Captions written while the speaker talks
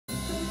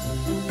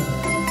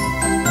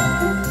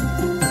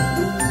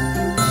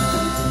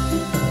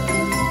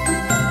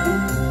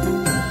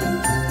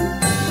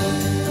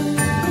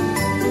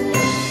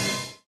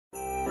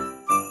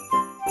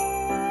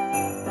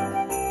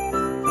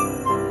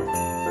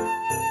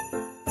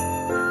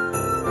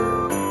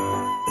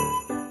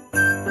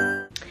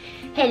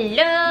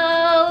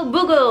Hello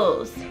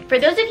Boogles! For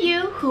those of you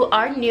who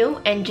are new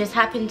and just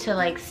happen to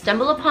like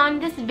stumble upon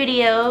this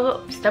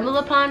video, stumble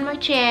upon my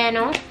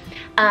channel,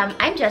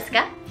 I'm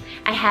Jessica.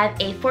 I have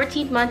a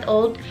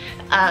 14-month-old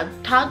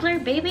toddler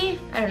baby.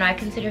 I don't know, I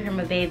consider her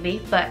my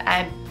baby, but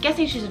I'm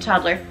guessing she's a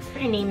toddler.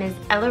 Her name is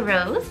Ella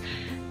Rose.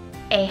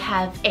 I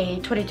have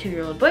a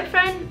 22-year-old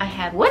boyfriend. I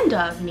have one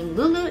dog named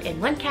Lulu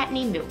and one cat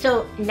named Moo.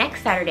 So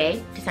next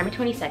Saturday, December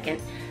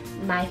 22nd,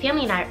 my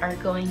family and I are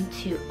going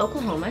to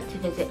Oklahoma to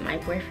visit my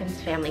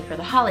boyfriend's family for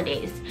the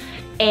holidays.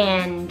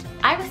 And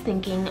I was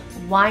thinking,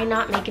 why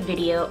not make a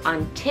video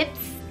on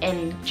tips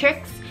and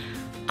tricks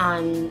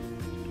on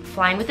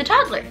flying with a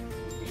toddler?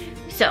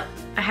 So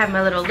I have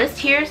my little list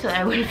here so that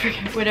I wouldn't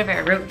forget whatever I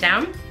wrote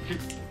down.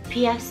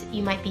 P.S.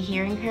 You might be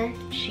hearing her.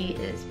 She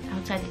is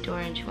outside the door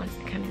and she wants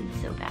to come in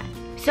so bad.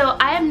 So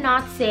I am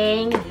not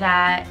saying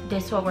that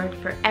this will work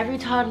for every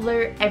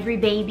toddler, every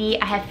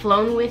baby. I have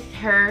flown with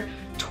her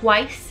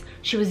twice.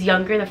 She was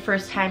younger. The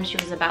first time she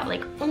was about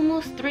like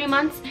almost 3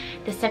 months.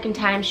 The second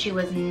time she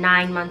was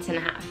 9 months and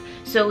a half.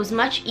 So it was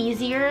much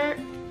easier,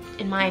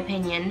 in my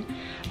opinion,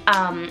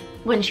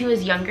 when she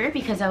was younger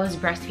because I was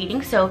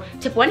breastfeeding. So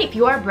tip 1, if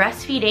you are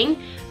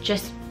breastfeeding,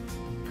 just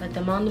put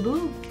them on the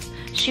boob.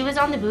 She was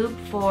on the boob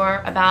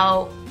for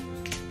about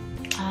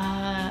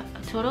a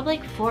total of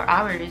like 4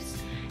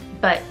 hours.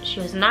 But she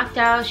was knocked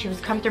out, she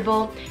was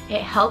comfortable.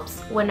 It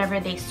helps whenever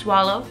they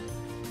swallow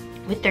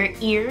with their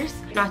ears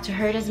not to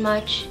hurt as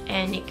much,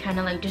 and it kind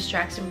of like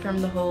distracts them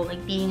from the whole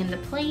like being in the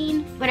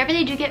plane. Whenever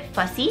they do get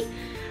fussy,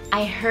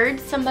 I heard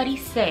somebody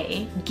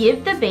say,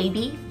 give the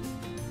baby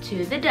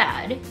to the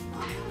dad,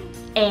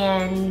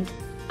 and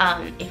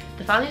if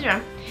the father's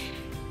around,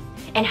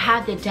 and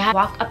have the dad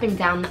walk up and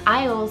down the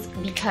aisles,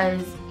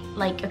 because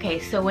like, okay,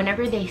 so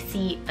whenever they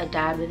see a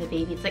dad with a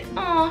baby, it's like,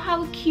 oh,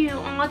 how cute,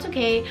 oh, it's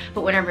okay.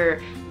 But whenever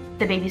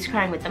the baby's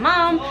crying with the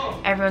mom,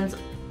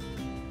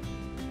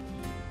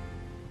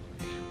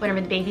 whenever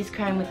the baby's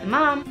crying with the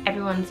mom,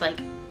 everyone's like,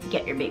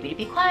 get your baby to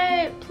be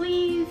quiet,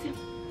 please.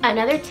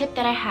 Another tip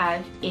that I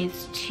have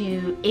is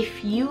to,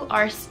 if you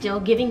are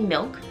still giving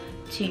milk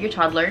to your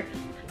toddler,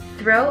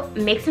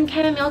 make some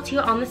chamomile tea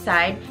on the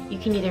side. You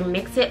can either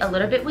mix it a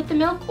little bit with the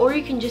milk, or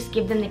you can just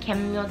give them the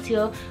chamomile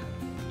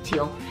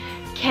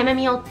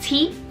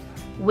tea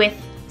with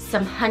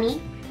some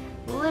honey,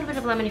 a little bit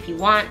of lemon if you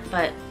want,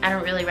 but I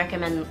don't really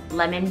recommend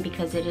lemon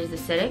because it is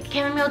acidic.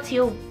 Chamomile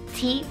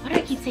tea, why do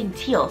I keep saying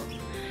teal?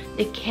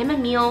 The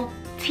chamomile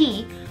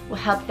tea will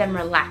help them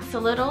relax a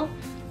little.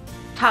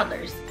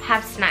 Toddlers,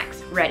 have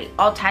snacks ready,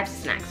 all types of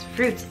snacks,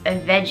 fruits,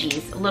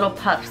 veggies, little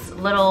puffs,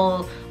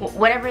 little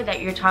whatever that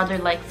your toddler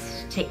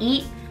likes to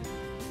eat.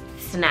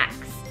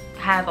 Snacks,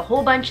 have a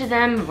whole bunch of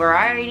them,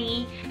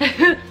 variety.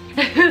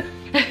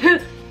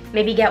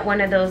 Maybe get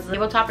one of those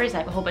label toppers. I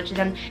have a whole bunch of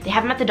them. They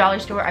have them at the dollar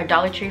store or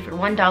Dollar Tree for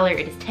 $1.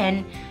 It is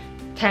 10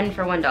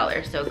 for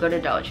 $1, so go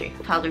to Dollar Tree.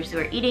 Toddlers who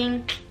are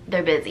eating,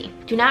 they're busy.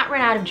 Do not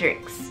run out of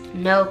drinks.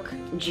 Milk,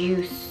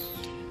 juice,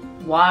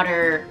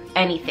 water,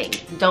 anything.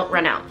 Don't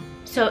run out.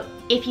 So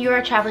if you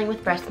are traveling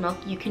with breast milk,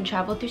 you can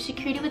travel through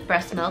security with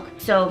breast milk.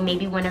 So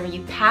maybe whenever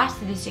you pass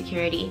through the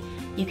security,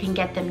 you can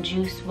get them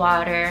juice,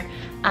 water,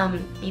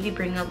 maybe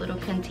bring a little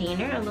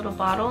container, a little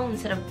bottle,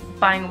 instead of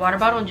buying a water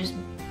bottle and just,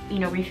 you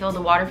know, refill the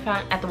water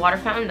fountain at the water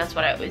fountain. That's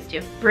what I always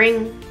do.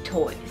 Bring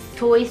toys.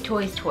 Toys.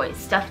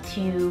 Stuff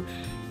to,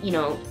 you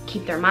know,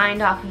 keep their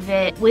mind off of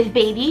it. With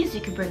babies,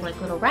 you could bring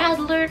like little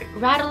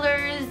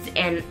rattlers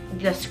and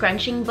the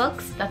scrunching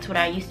books. That's what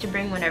I used to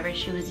bring whenever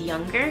she was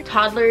younger.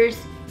 Toddlers,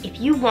 if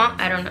you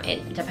want, I don't know,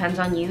 it depends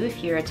on you.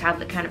 If you're a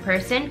tablet kind of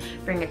person,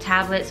 bring a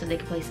tablet so they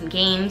can play some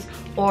games.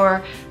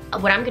 Or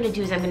what I'm gonna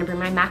do is I'm gonna bring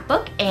my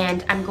MacBook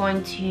and I'm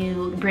going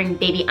to bring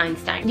baby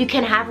Einstein. You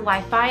can have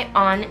Wi-Fi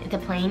on the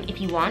plane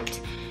if you want.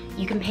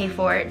 You can pay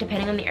for it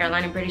depending on the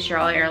airline. I'm pretty sure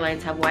all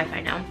airlines have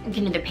Wi-Fi now. You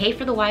can either pay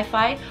for the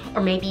Wi-Fi,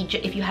 or maybe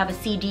if you have a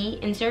CD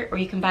insert, or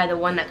you can buy the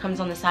one that comes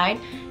on the side.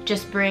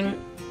 Just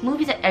bring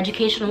movies,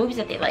 educational movies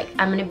that they like.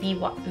 I'm gonna be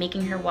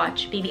making her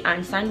watch Baby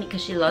Einstein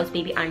because she loves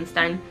Baby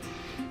Einstein.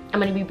 I'm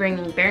gonna be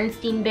bringing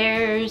Bernstein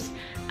Bears,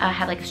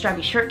 have like a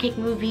Strawberry Shortcake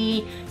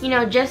movie, you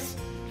know, just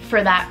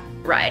for that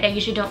ride. I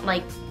usually don't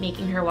like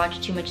making her watch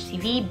too much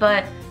TV,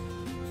 but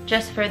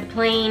just for the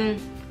plane,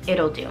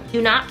 it'll do.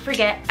 Do not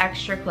forget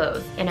extra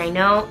clothes. And I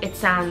know it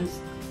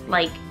sounds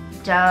like,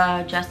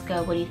 duh,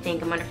 Jessica, what do you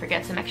think? I'm gonna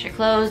forget some extra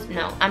clothes?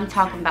 No, I'm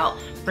talking about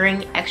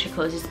bring extra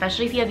clothes,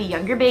 especially if you have a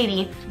younger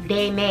baby.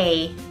 They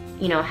may,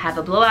 you know, have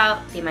a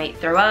blowout, they might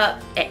throw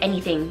up,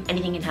 anything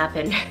can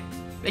happen.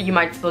 You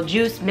might spill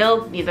juice,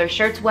 milk, leave their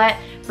shirts wet.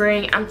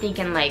 I'm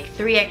thinking like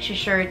 3 extra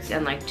shirts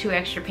and like 2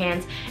 extra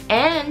pants.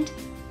 And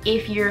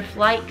if your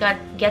flight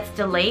gets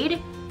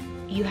delayed,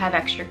 you have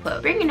extra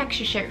clothes. Bring an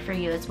extra shirt for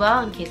you as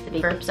well in case the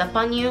baby burps up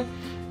on you,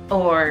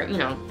 or, you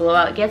know,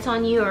 blowout gets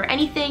on you, or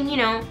anything, you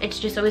know. It's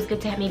just always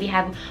good to maybe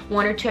have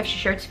 1 or 2 extra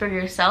shirts for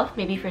yourself,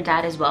 maybe for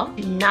dad as well.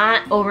 Do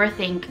not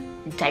overthink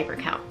diaper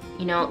count.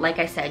 You know, like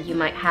I said, you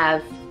might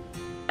have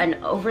an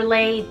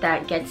overlay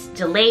that gets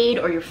delayed,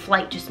 or your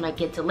flight just might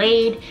get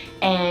delayed.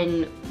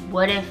 And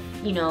what if,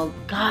 you know,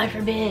 God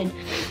forbid,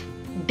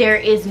 there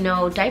is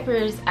no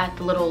diapers at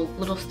the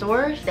little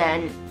store,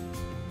 then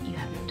you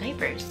have no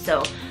diapers.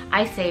 So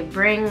I say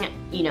bring,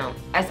 you know,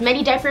 as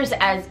many diapers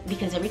as,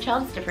 because every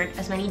child is different,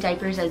 as many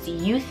diapers as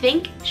you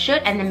think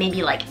should, and then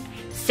maybe like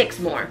 6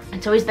 more.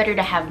 It's always better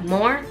to have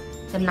more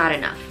than not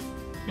enough.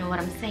 You know what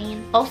I'm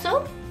saying?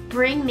 Also,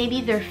 bring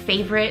maybe their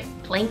favorite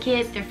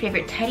blanket, their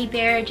favorite teddy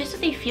bear, just so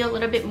they feel a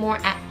little bit more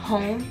at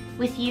home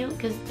with you,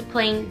 because the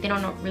plane, they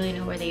don't really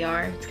know where they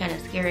are. It's kind of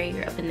scary.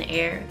 You're up in the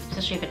air,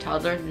 especially if a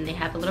toddler, then they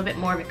have a little bit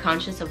more of a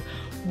conscious of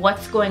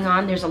what's going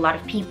on. There's a lot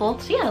of people.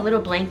 So yeah, a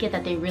little blanket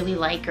that they really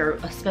like, or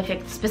a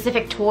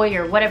specific toy,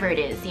 or whatever it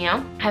is, you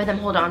know? Have them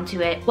hold on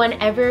to it.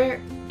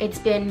 Whenever it's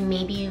been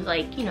maybe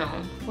like, you know,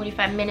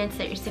 45 minutes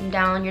that you're sitting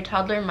down, your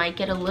toddler might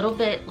get a little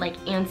bit like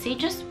antsy,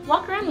 just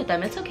walk around with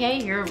them. It's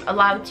okay, you're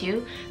allowed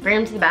to. Bring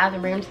them to the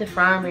bathroom, bring them to the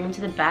front, bring them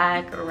to the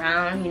back,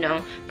 around, you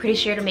know. Pretty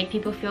sure to make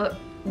people feel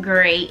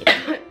great.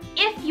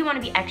 If you want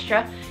to be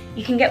extra,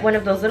 you can get one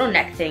of those little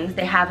neck things.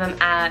 They have them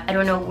at, I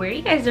don't know where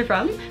you guys are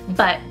from,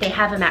 but they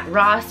have them at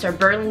Ross or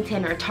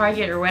Burlington or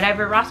Target or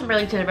whatever. Ross and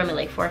Burlington are probably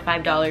like $4 or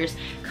 $5.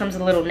 Comes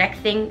with a little neck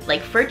thing,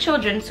 like for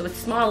children, so it's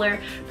smaller,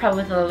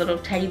 probably with a little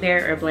teddy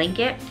bear or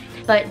blanket.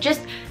 But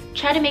just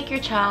try to make your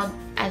child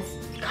as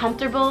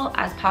comfortable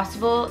as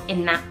possible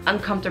in that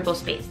uncomfortable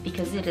space,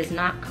 because it is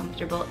not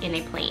comfortable in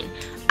a plane.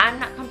 I'm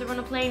not comfortable in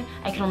a plane.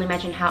 I can only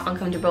imagine how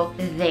uncomfortable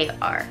they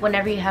are.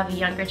 Whenever you have a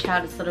younger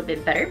child, it's a little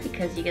bit better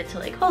because you get to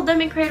like hold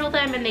them and cradle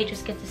them, and they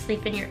just get to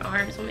sleep in your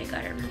arms. Oh my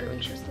God, I remember when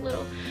she was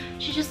little.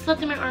 She just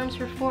slept in my arms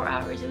for 4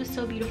 hours. It was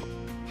so beautiful.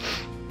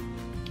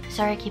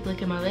 Sorry, I keep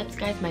licking my lips,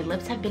 guys. My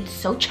lips have been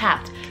so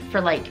chapped for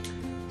like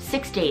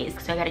 6 days.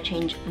 So I gotta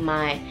change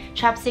my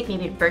chapstick,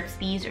 maybe Burt's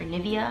Bees or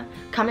Nivea.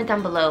 Comment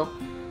down below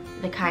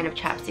the kind of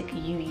chapstick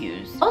you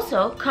use.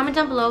 Also, comment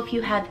down below if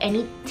you have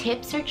any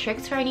tips or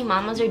tricks for any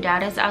mamas or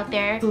daddas out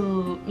there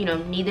who, you know,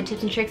 need the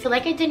tips and tricks. So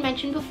like I did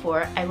mention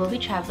before, I will be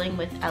traveling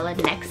with Ella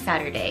next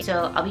Saturday.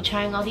 So I'll be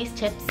trying all these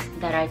tips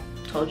that I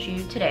told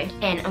you today.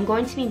 And I'm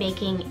going to be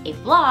making a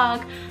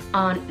vlog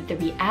on the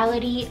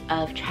reality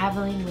of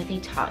traveling with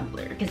a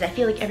toddler, because I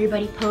feel like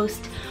everybody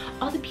posts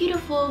all the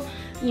beautiful,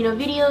 you know,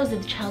 videos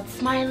of the child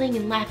smiling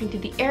and laughing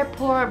through the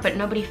airport, but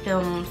nobody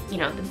films, you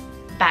know, the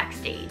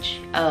backstage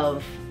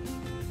of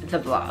the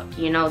vlog,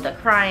 you know, the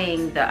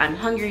crying, the I'm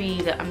hungry,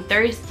 the I'm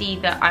thirsty,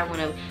 the I want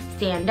to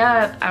stand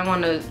up, I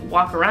want to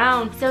walk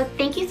around. So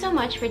thank you so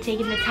much for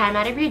taking the time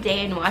out of your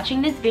day and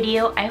watching this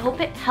video. I hope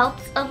it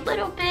helps a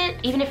little bit.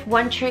 Even if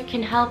one trick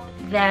can help,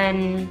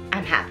 then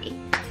I'm happy.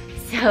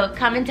 So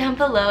comment down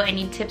below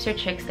any tips or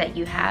tricks that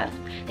you have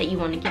that you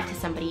want to give to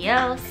somebody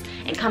else,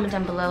 and comment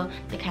down below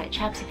the kind of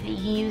chapstick that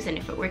you use and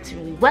if it works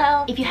really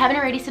well. If you haven't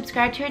already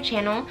subscribed to our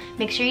channel,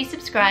 make sure you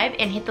subscribe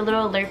and hit the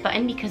little alert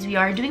button, because we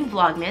are doing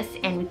Vlogmas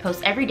and we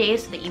post every day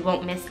so that you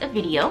won't miss a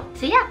video.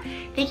 So yeah,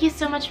 thank you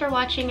so much for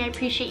watching. I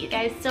appreciate you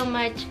guys so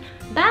much.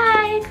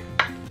 Bye!